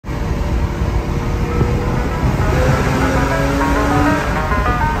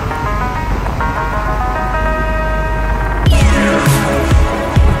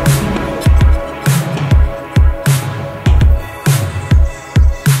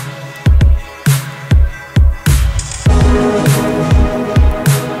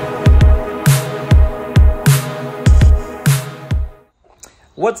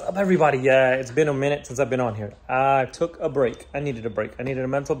What's up, everybody? Yeah, it's been a minute since I've been on here. I took a break. I needed a break. I needed a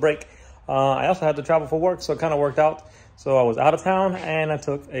mental break. I also had to travel for work, so it kind of worked out. So I was out of town and I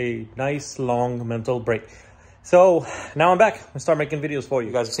took a nice long mental break. So now I'm back. I'm gonna start making videos for you.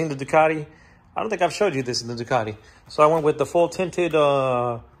 You guys have seen the Ducati. I don't think I've showed you this in the Ducati. So I went with the full tinted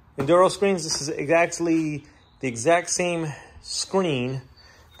Enduro screens. This is exactly the exact same screen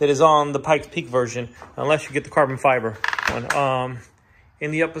that is on the Pikes Peak version, unless you get the carbon fiber one. In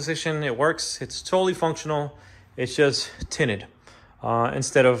the up position, it works. It's totally functional. It's just tinted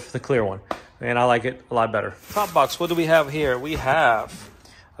instead of the clear one. And I like it a lot better. Top box, what do we have here? We have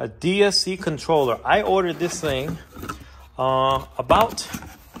a DSC controller. I ordered this thing about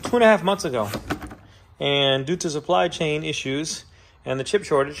 2.5 months ago. And due to supply chain issues and the chip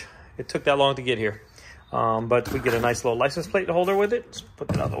shortage, it took that long to get here. But we get a nice little license plate holder with it. Let's put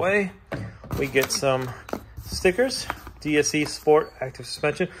that out of the way. We get some stickers. DSC Sport Active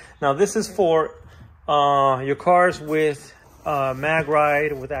Suspension. Now this is for your cars with mag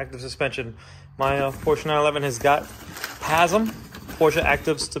ride with active suspension. My Porsche 911 has got PASM, Porsche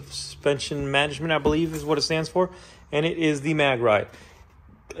Active Suspension Management, I believe is what it stands for. And it is the mag ride.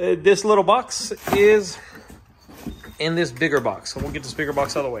 This little box is in this bigger box. So we'll get this bigger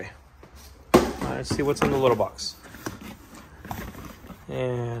box out of the way. All right, let's see what's in the little box.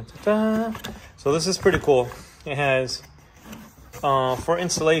 And ta-da. So this is pretty cool. It has, for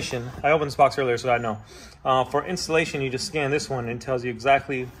installation, I opened this box earlier so I know. For installation, you just scan this one and it tells you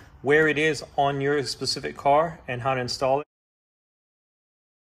exactly where it is on your specific car and how to install it.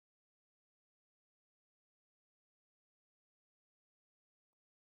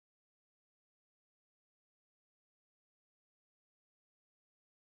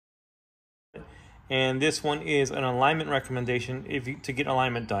 And this one is an alignment recommendation to get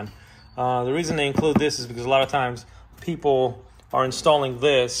alignment done. The reason they include this is because a lot of times people are installing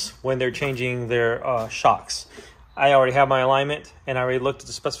this when they're changing their shocks. I already have my alignment and I already looked at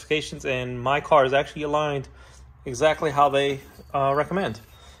the specifications and my car is actually aligned exactly how they recommend.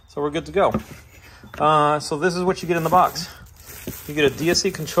 So we're good to go. So this is what you get in the box. You get a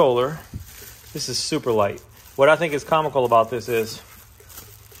DSC controller. This is super light. What I think is comical about this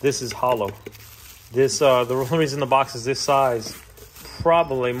is hollow. This the only reason the box is this size,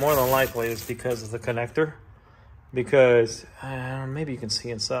 probably more than likely, is because of the connector. Because maybe you can see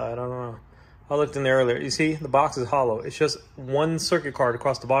inside. I don't know. I looked in there earlier. You see, the box is hollow. It's just one circuit card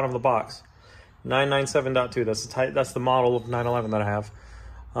across the bottom of the box. 997.2. That's the model of 911 that I have.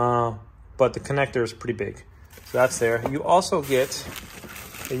 But the connector is pretty big. So that's there. You also get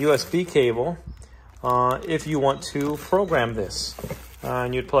a USB cable if you want to program this.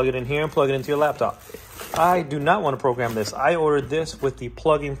 And you'd plug it in here and plug it into your laptop. I do not want to program this. I ordered this with the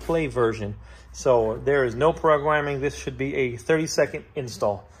plug and play version. So there is no programming. This should be a 30-second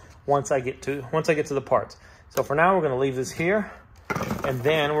install once I get to the parts. So for now, we're going to leave this here, and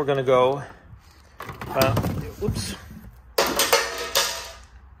then we're going to go. Oops,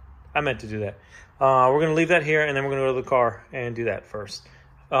 I meant to do that. We're going to leave that here, and then we're going to go to the car and do that first,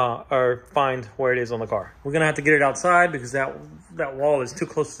 or find where it is on the car. We're going to have to get it outside because that wall is too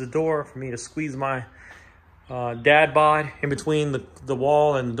close to the door for me to squeeze my dad bod in between the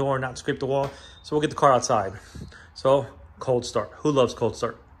wall and the door and not scrape the wall. So we'll get the car outside. So cold start. Who loves cold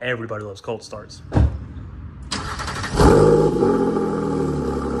start? Everybody loves cold starts.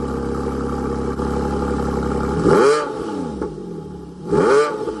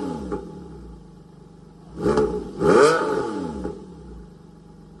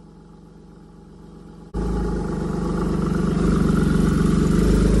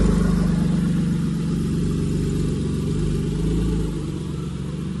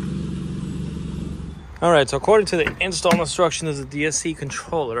 All right, so according to the install instructions of the DSC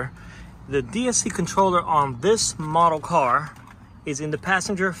controller, the DSC controller on this model car is in the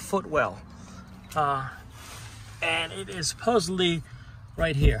passenger footwell. And it is supposedly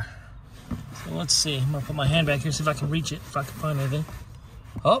right here. So let's see, I'm gonna put my hand back here, see if I can reach it, if I can find anything.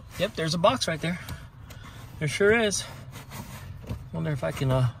 Oh, yep, there's a box right there. There sure is. Wonder if I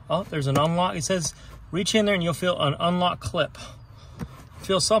can, oh, there's an unlock. It says, reach in there and you'll feel an unlock clip.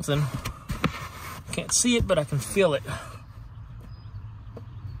 Feel something. Can't see it, but I can feel it.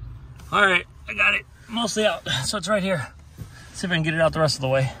 All right, I got it mostly out. So it's right here. Let's see if I can get it out the rest of the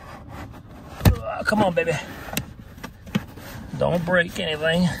way. Come on, baby. Don't break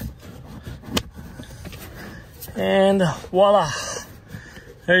anything. And voila.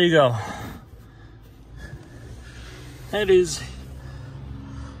 There you go. That is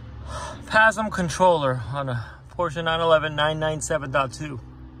PASM controller on a Porsche 911 997.2.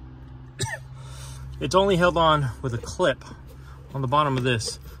 It's only held on with a clip on the bottom of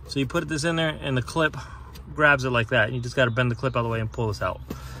this. So you put this in there and the clip grabs it like that. You just got to bend the clip out of the way and pull this out.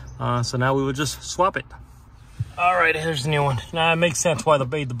 So now we would just swap it. All right, here's the new one. Now it makes sense why they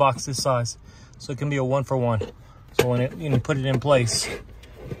made the box this size. So it can be a 1-for-1. So when it, you put it in place,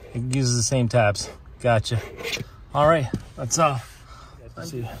 it uses the same tabs. Gotcha. All right, let's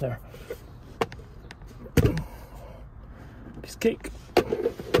see there. Piece of cake.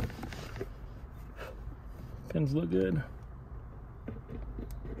 Pins look good.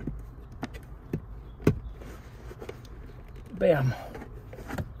 Bam.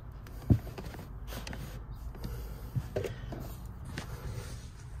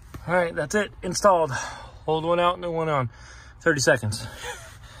 All right, that's it, installed. Hold one out, new one on. 30 seconds.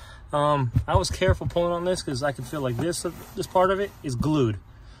 I was careful pulling on this because I can feel like this part of it is glued.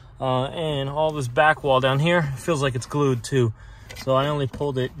 And all this back wall down here feels like it's glued too. So I only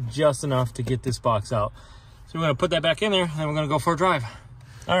pulled it just enough to get this box out. So we're gonna put that back in there and we're gonna go for a drive.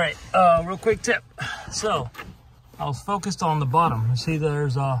 All right, real quick tip. So I was focused on the bottom. You see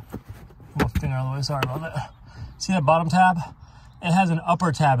there's my finger out of the way, sorry about that. See that bottom tab? It has an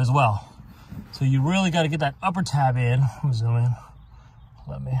upper tab as well. So you really got to get that upper tab in. Let me zoom in.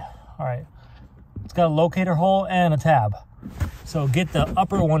 Let me. All right. It's got a locator hole and a tab. So get the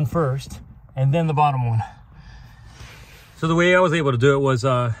upper one first and then the bottom one. So the way I was able to do it was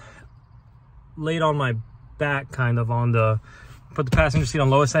laid on my back, kind of on the, put the passenger seat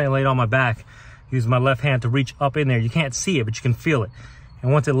on lowest side and laid on my back. Use my left hand to reach up in there. You can't see it, but you can feel it.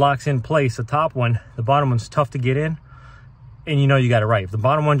 And once it locks in place, the top one, the bottom one's tough to get in. And you know you got it right. If the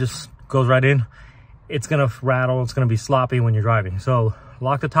bottom one just goes right in, it's gonna rattle, it's gonna be sloppy when you're driving. So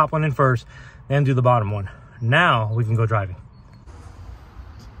lock the top one in first, then do the bottom one. Now we can go driving.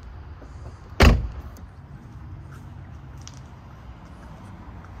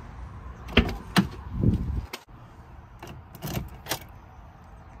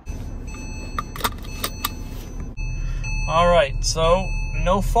 All right, so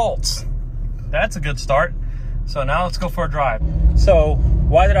no faults. That's a good start. So now let's go for a drive. So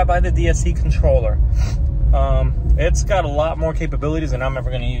why did I buy the DSC controller? It's got a lot more capabilities than I'm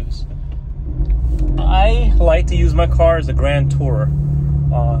ever gonna use. I like to use my car as a grand tourer.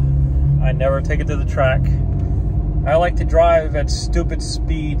 I never take it to the track. I like to drive at stupid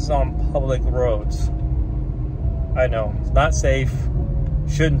speeds on public roads. I know, it's not safe,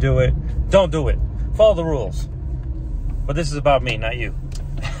 shouldn't do it, don't do it. Follow the rules. But this is about me, not you.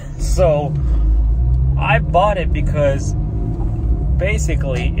 So I bought it because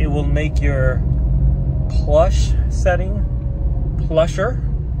basically it will make your plush setting plusher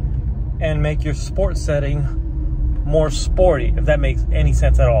and make your sport setting more sporty, if that makes any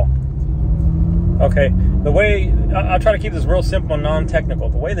sense at all. Okay, the way, I'll try to keep this real simple and non-technical.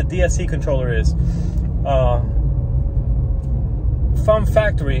 The way the DSC controller is, from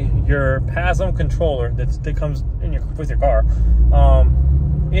factory, your PASM controller that comes in with your car,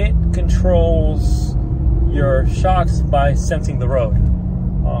 it controls your shocks by sensing the road.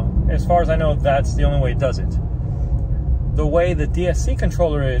 As far as I know, that's the only way it does it. The way the DSC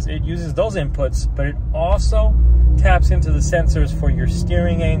controller is, it uses those inputs, but it also taps into the sensors for your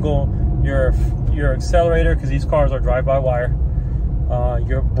steering angle, your accelerator, because these cars are drive-by-wire,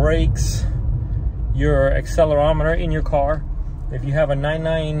 your brakes, your accelerometer in your car. If you have a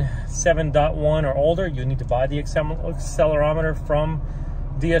 997.1 or older, you need to buy the accelerometer from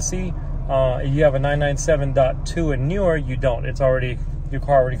DSC. If you have a 997.2 and newer, you don't. It's already, your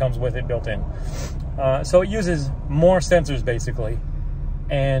car already comes with it built in. So it uses more sensors basically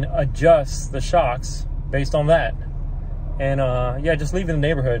and adjusts the shocks based on that. And yeah, just leaving the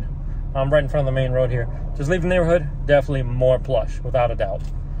neighborhood. I'm right in front of the main road here. Just leaving the neighborhood, definitely more plush, without a doubt.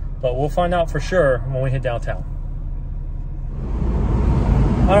 But we'll find out for sure when we hit downtown.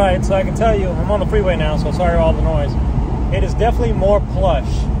 All right, so I can tell you, I'm on the freeway now, so sorry for all the noise. It is definitely more plush.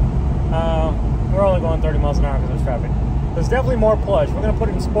 We're only going 30 miles an hour because there's traffic. There's definitely more plush. We're gonna put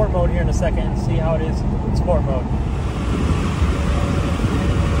it in sport mode here in a second and see how it is in sport mode.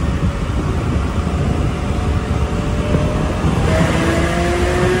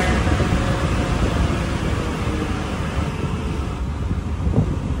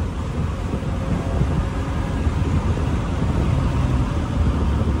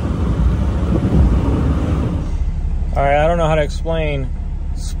 All right, I don't know how to explain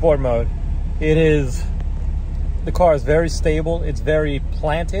sport mode. It is, the car is very stable. It's very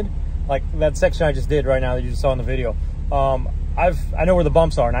planted. Like that section I just did right now that you just saw in the video. I know where the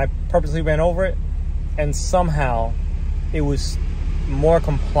bumps are and I purposely ran over it and somehow it was more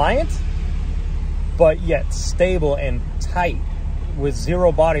compliant, but yet stable and tight with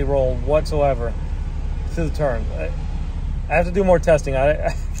zero body roll whatsoever through the turn. I have to do more testing.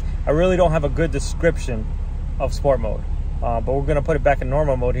 I really don't have a good description of sport mode, but we're gonna put it back in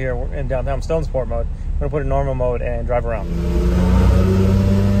normal mode here. We're in downtown. I'm still in sport mode. I'm gonna put it in normal mode and drive around.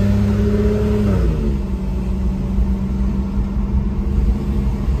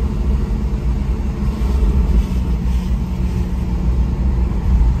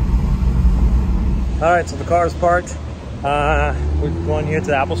 All right, so the car is parked. We're going here to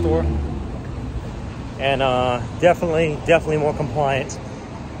the Apple store, and definitely more compliant.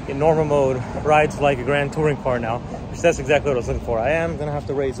 In normal mode, rides like a grand touring car now, which that's exactly what I was looking for. I am gonna have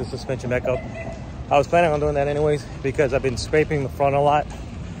to raise the suspension back up. I was planning on doing that anyways because I've been scraping the front a lot.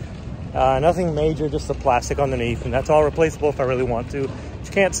 Nothing major, just the plastic underneath, and that's all replaceable if I really want to. But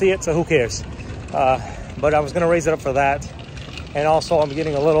you can't see it, so who cares? But I was gonna raise it up for that, and also I'm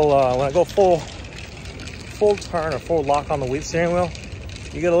getting a little when I go full turn or full lock on the steering wheel,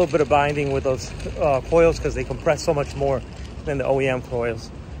 you get a little bit of binding with those coils because they compress so much more than the OEM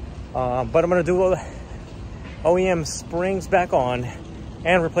coils. But I'm gonna do OEM springs back on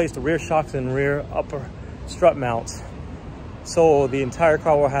and replace the rear shocks and rear upper strut mounts. So the entire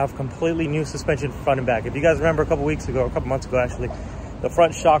car will have completely new suspension front and back. If you guys remember a couple months ago actually, the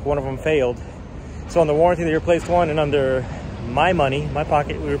front shock, one of them failed. So on the warranty they replaced one, and under my money, my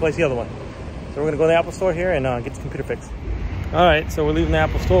pocket, we replaced the other one. So we're gonna go to the Apple store here and get the computer fixed. All right, so we're leaving the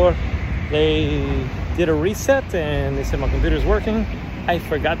Apple store. They did a reset and they said my computer's working. I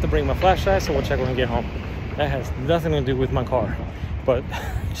forgot to bring my flashlight, so we'll check when we get home. That has nothing to do with my car, but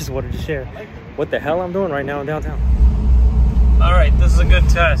just wanted to share what the hell I'm doing right now in downtown. All right, this is a good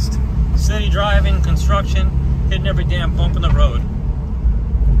test. City driving, construction, hitting every damn bump in the road.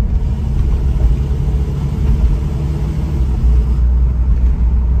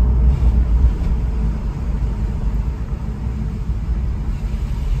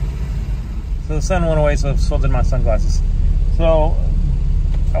 So the sun went away, so did my sunglasses. So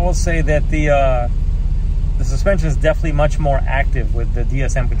I will say that the suspension is definitely much more active with the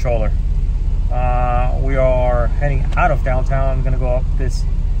DSM controller. We are heading out of downtown. I'm gonna go up this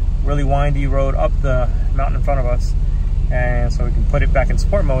really windy road up the mountain in front of us, and so we can put it back in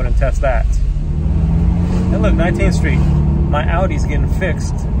sport mode and test that. And look, 19th Street. My Audi's getting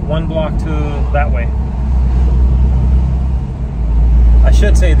fixed one block to that way. I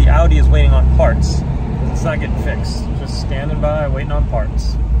should say the Audi is waiting on parts. It's not getting fixed. Just standing by, waiting on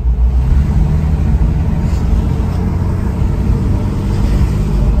parts.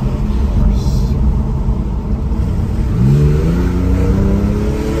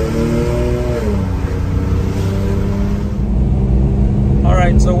 All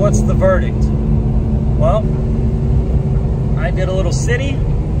right, so what's the verdict? Well, I did a little city,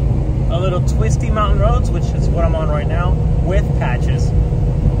 a little twisty mountain roads, which is what I'm on right now, with patches,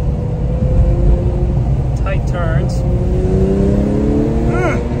 tight turns.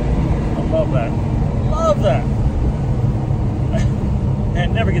 I love that,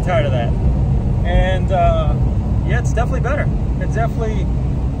 and never get tired of that. And yeah, it's definitely better. It's definitely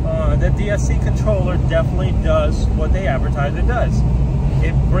the DSC controller definitely does what they advertise it does.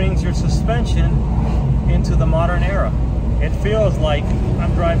 It brings your suspension into the modern era. It feels like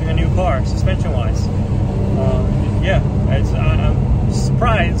I'm driving a new car, suspension-wise. Yeah, I'm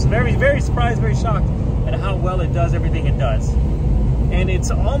surprised, very surprised, very shocked at how well it does everything it does. And it's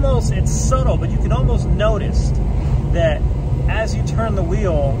subtle, but you can almost notice that as you turn the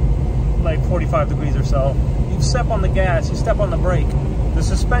wheel, like 45 degrees or so, you step on the gas, you step on the brake, the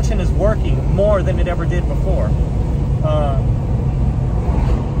suspension is working more than it ever did before.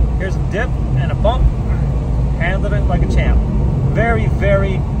 Here's a dip and a bump. Handled it like a champ.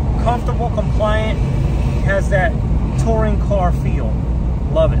 Very comfortable, compliant. Has that touring car feel.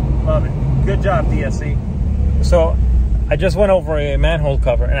 Love it. Good job, DSC. So I just went over a manhole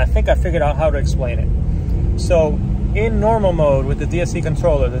cover, and I think I figured out how to explain it. So in normal mode with the DSC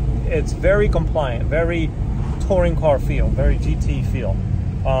controller, it's very compliant, very touring car feel, very GT feel.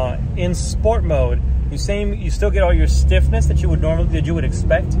 In sport mode, you still get all your stiffness that you would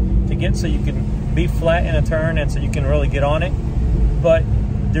expect to get, so you can be flat in a turn and so you can really get on it, but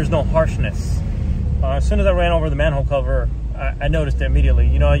there's no harshness. As soon as I ran over the manhole cover, I noticed it immediately.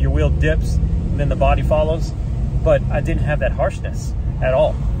 You know, your wheel dips and then the body follows, but I didn't have that harshness at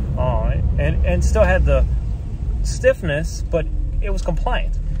all. And still had the stiffness, but it was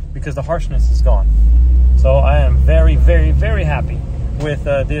compliant because the harshness is gone. So I am very happy with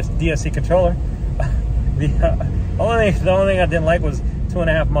this DSC controller. The only thing I didn't like was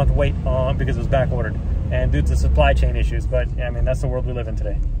 2.5 month wait because it was back ordered and due to supply chain issues. But yeah, I mean, that's the world we live in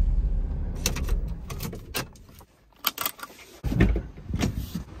today.